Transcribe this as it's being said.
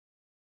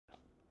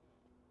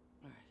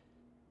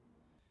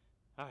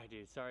All right,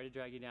 dude, sorry to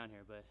drag you down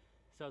here, but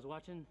so I was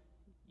watching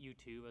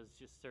YouTube, I was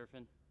just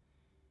surfing,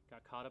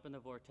 got caught up in the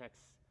vortex,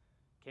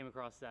 came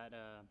across that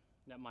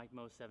Mike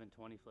Mo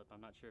 720 flip. I'm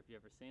not sure if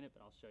you've ever seen it,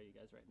 but I'll show you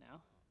guys right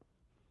now.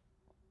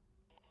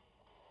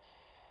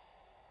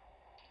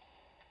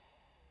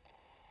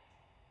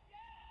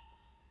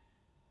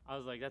 I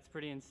was like, that's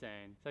pretty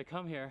insane. So I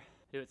come here,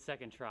 do it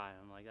second try.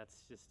 I'm like,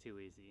 that's just too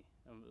easy.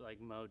 I'm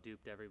like, Mo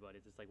duped everybody.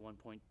 It's just like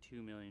 1.2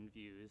 million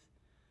views.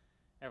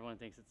 Everyone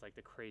thinks it's like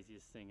the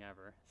craziest thing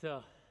ever.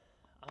 So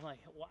I'm like,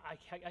 well, I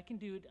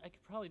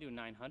could probably do a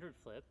 900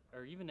 flip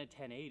or even a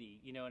 1080,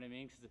 you know what I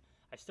mean? Because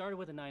I started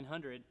with a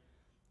 900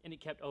 and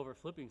it kept over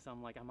flipping. So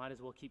I'm like, I might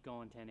as well keep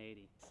going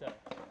 1080.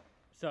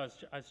 So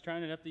I was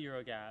trying it up the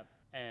Euro gap,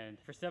 and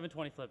for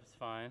 720 flip it's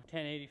fine.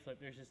 1080 flip,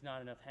 there's just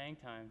not enough hang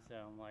time. So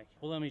I'm like,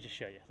 well, let me just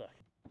show you, look.